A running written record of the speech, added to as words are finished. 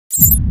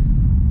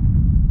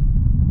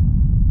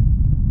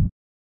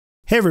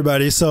Hey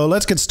everybody, so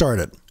let's get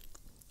started.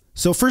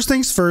 So first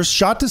things first,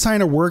 Shot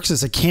Designer works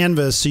as a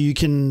canvas so you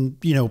can,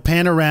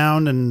 pan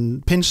around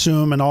and pinch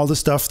zoom and all the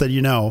stuff that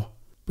you know.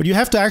 But you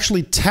have to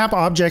actually tap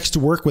objects to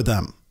work with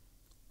them.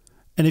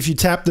 And if you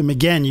tap them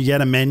again, you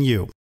get a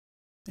menu.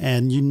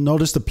 And you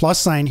notice the plus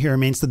sign here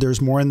means that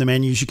there's more in the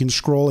menus. You can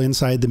scroll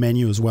inside the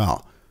menu as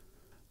well.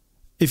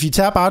 If you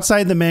tap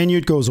outside the menu,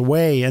 it goes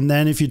away. And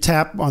then if you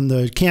tap on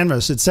the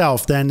canvas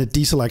itself, then it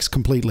deselects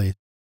completely.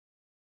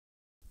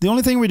 The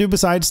only thing we do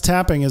besides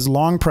tapping is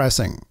long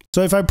pressing.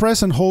 So if I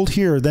press and hold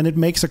here, then it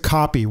makes a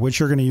copy, which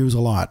you're going to use a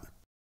lot.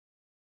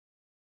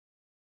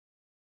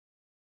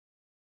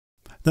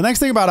 The next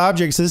thing about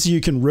objects is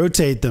you can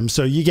rotate them.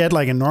 So you get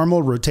like a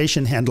normal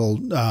rotation handle.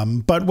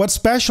 But what's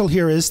special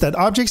here is that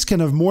objects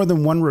can have more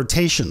than one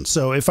rotation.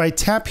 So if I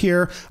tap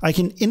here, I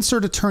can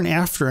insert a turn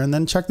after, and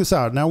then check this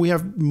out. Now we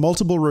have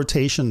multiple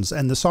rotations,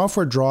 and the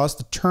software draws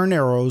the turn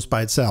arrows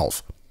by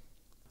itself.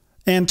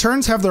 And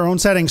turns have their own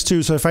settings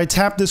too. So if I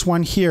tap this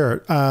one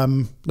here,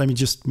 let me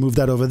just move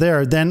that over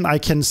there. Then I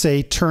can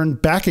say turn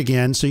back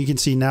again. So you can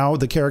see now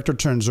the character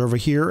turns over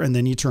here and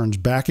then he turns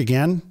back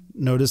again.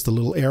 Notice the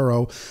little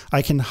arrow.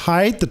 I can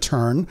hide the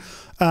turn,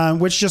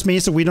 which just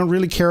means that we don't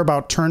really care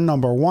about turn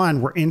number 1.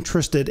 We're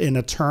interested in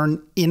a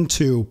turn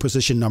into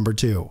position number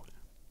 2.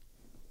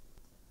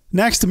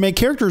 Next, to make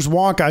characters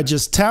walk, I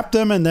just tap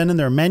them, and then in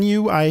their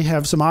menu, I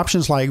have some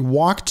options like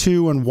walk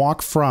to and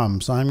walk from.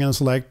 So I'm going to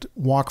select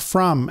walk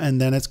from, and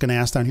then it's going to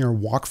ask down here,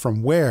 walk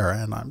from where?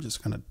 And I'm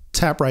just going to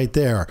tap right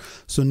there.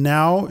 So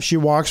now she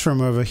walks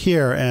from over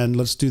here, and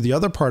let's do the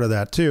other part of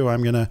that too.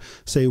 I'm going to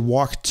say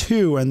walk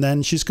to, and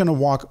then she's going to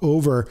walk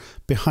over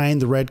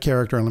behind the red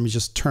character, and let me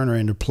just turn her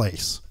into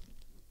place.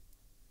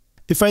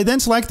 If I then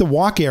select the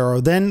walk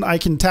arrow, then I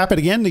can tap it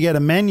again to get a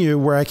menu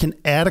where I can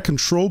add a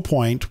control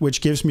point,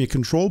 which gives me a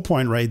control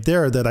point right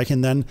there that I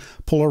can then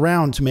pull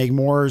around to make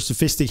more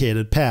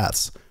sophisticated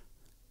paths.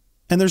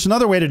 And there's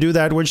another way to do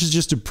that, which is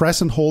just to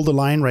press and hold the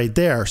line right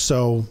there.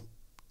 So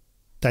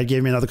that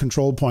gave me another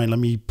control point. Let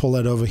me pull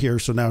that over here.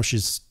 So now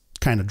she's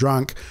kind of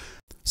drunk.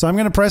 So I'm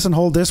going to press and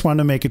hold this one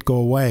to make it go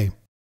away.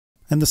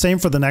 And the same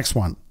for the next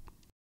one.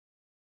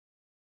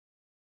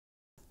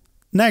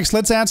 Next,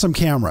 let's add some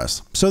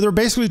cameras. So there are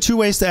basically two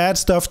ways to add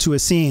stuff to a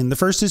scene. The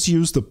first is to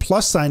use the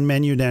plus sign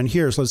menu down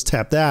here. So let's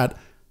tap that.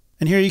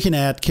 And here you can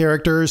add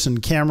characters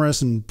and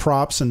cameras and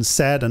props and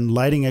set and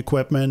lighting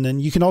equipment.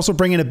 And you can also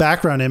bring in a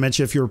background image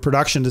if your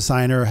production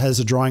designer has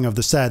a drawing of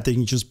the set that you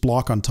can just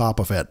block on top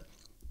of it.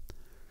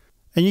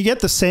 And you get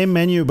the same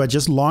menu by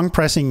just long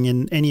pressing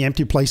in any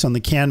empty place on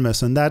the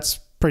canvas. And that's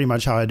pretty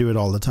much how I do it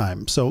all the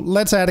time. So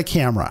let's add a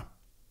camera.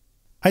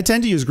 I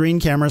tend to use green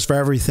cameras for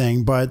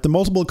everything, but the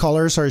multiple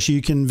colors are so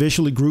you can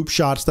visually group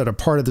shots that are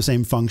part of the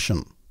same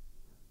function.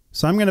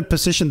 So I'm going to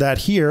position that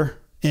here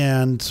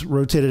and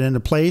rotate it into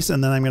place,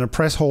 and then I'm going to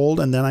press hold,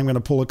 and then I'm going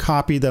to pull a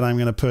copy that I'm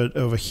going to put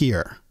over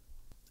here.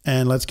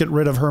 And let's get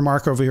rid of her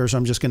mark over here, so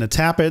I'm just going to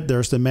tap it.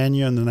 There's the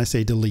menu, and then I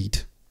say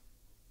delete.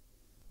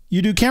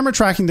 You do camera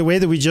tracking the way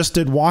that we just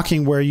did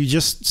walking, where you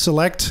just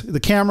select the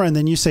camera and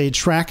then you say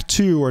track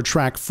to or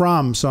track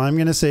from. So I'm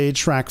going to say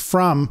track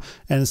from,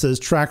 and it says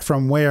track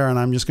from where, and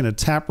I'm just going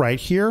to tap right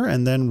here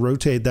and then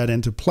rotate that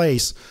into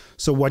place.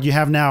 So what you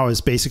have now is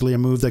basically a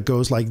move that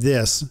goes like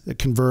this, a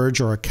converge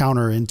or a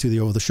counter into the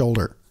over the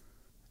shoulder.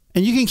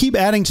 And you can keep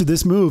adding to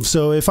this move.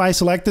 So if I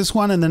select this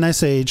one and then I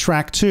say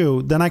track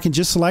to, then I can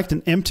just select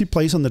an empty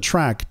place on the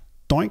track,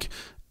 doink.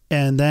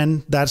 And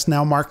then that's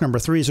now mark number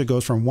 3. So it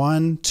goes from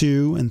 1,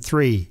 2, and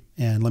 3.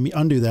 And let me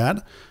undo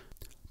that.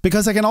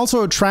 Because I can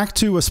also track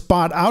to a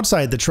spot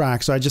outside the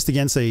track. So I just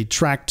again say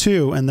track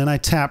to, and then I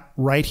tap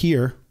right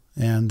here.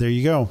 And there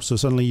you go. So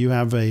suddenly you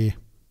have it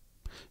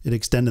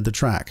extended the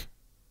track.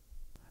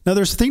 Now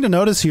there's a thing to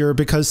notice here,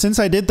 because since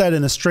I did that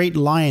in a straight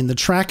line, the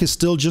track is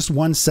still just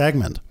one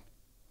segment.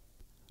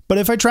 But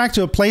if I track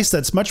to a place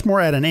that's much more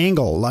at an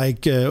angle,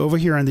 like over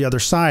here on the other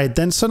side,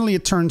 then suddenly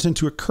it turns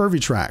into a curvy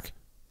track.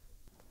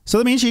 So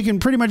that means you can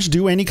pretty much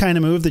do any kind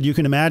of move that you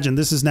can imagine.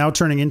 This is now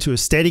turning into a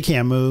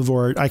Steadicam move,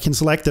 or I can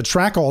select the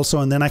track also,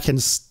 and then I can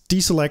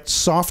deselect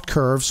soft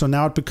curve. So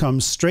now it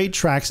becomes straight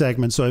track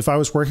segment. So if I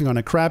was working on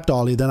a crab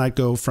dolly, then I'd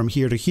go from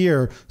here to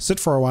here, sit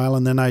for a while,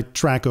 and then I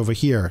track over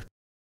here.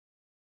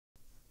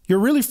 You're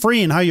really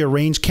free in how you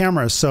arrange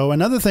cameras. So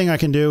another thing I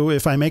can do,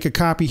 if I make a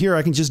copy here,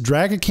 I can just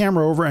drag a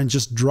camera over and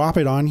just drop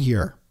it on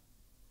here.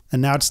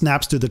 And now it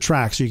snaps to the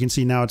track. So you can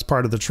see now it's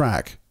part of the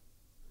track.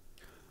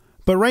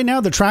 But right now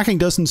the tracking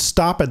doesn't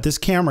stop at this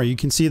camera. You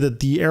can see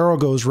that the arrow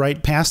goes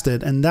right past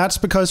it, and that's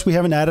because we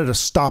haven't added a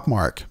stop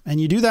mark. And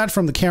you do that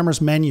from the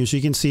camera's menu. So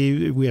you can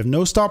see we have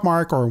no stop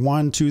mark, or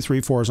 1, 2,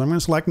 3, 4. So I'm going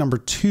to select number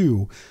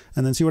 2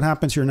 and then see what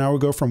happens here. Now we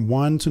go from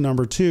 1 to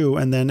number 2.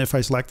 And then if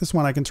I select this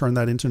one, I can turn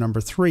that into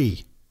number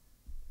 3.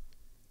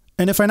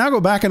 And if I now go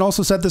back and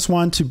also set this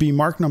one to be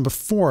mark number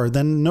 4,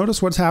 then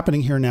notice what's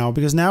happening here now,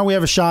 because now we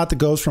have a shot that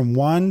goes from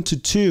 1 to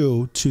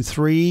 2 to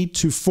 3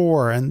 to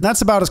 4. And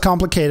that's about as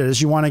complicated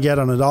as you want to get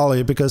on a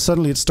dolly, because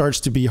suddenly it starts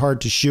to be hard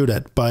to shoot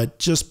it. But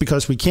just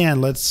because we can,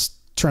 let's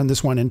turn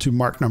this one into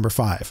mark number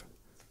 5.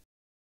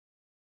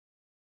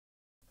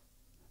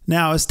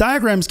 Now, as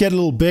diagrams get a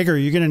little bigger,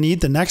 you're going to need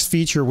the next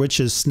feature,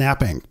 which is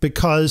snapping.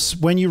 Because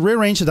when you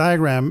rearrange a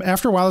diagram,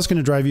 after a while it's going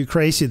to drive you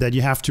crazy that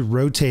you have to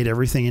rotate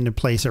everything into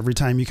place every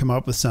time you come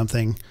up with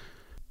something.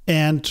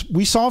 And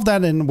we solved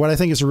that in what I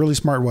think is a really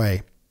smart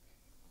way.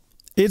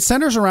 It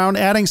centers around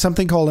adding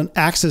something called an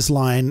axis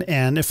line.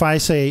 And if I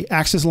say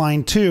axis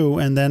line 2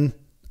 and then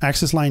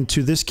axis line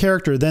to this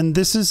character, then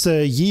this is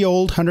a ye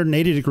old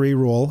 180-degree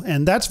rule.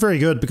 And that's very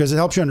good because it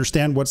helps you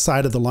understand what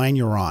side of the line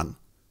you're on.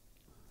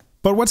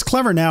 But what's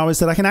clever now is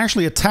that I can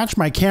actually attach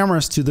my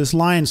cameras to this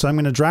line. So I'm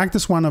going to drag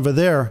this one over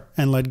there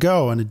and let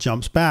go, and it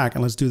jumps back.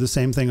 And let's do the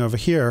same thing over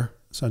here.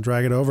 So I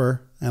drag it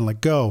over and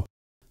let go.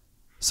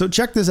 So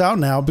check this out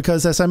now,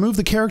 because as I move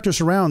the characters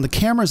around, the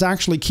cameras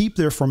actually keep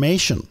their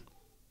formation.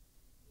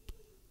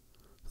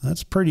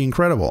 That's pretty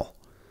incredible.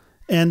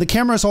 And the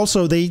cameras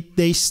also,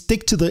 they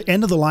stick to the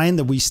end of the line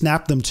that we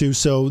snap them to.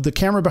 So the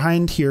camera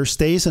behind here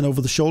stays in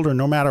over the shoulder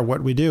no matter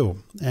what we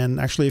do. And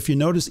actually, if you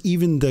notice,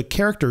 even the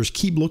characters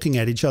keep looking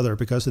at each other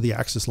because of the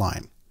axis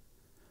line.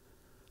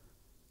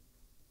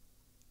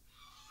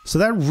 So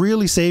that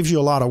really saves you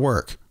a lot of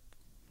work.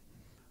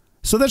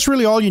 So that's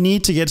really all you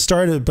need to get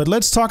started. But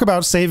let's talk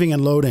about saving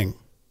and loading.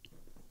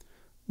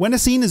 When a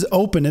scene is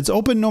open, it's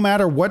open no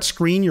matter what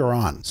screen you're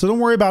on. So don't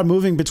worry about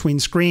moving between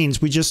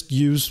screens. We just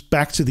use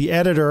back to the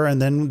editor,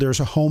 and then there's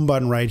a home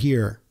button right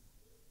here.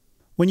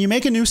 When you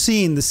make a new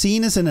scene, the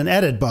scene is in an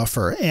edit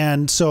buffer.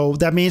 And so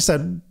that means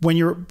that when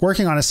you're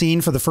working on a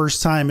scene for the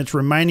first time, it's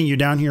reminding you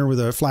down here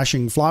with a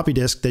flashing floppy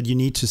disk that you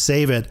need to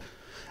save it.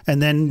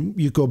 And then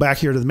you go back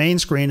here to the main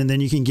screen, and then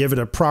you can give it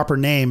a proper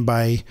name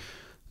by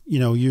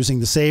using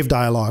the save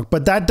dialog.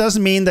 But that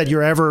doesn't mean that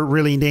you're ever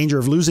really in danger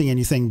of losing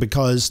anything,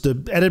 because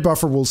the edit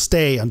buffer will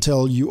stay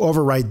until you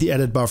overwrite the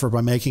edit buffer by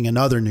making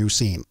another new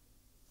scene.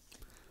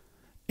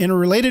 And a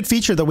related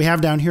feature that we have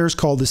down here is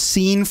called the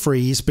scene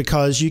freeze,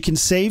 because you can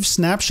save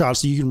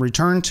snapshots that you can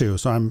return to.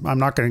 So I'm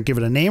not going to give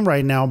it a name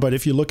right now, but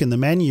if you look in the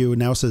menu, it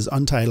now says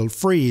Untitled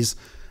Freeze,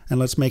 and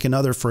let's make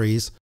another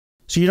freeze.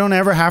 So you don't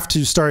ever have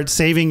to start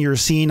saving your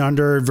scene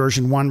under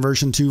version 1,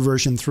 version 2,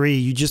 version 3.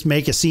 You just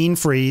make a scene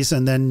freeze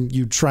and then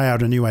you try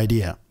out a new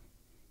idea.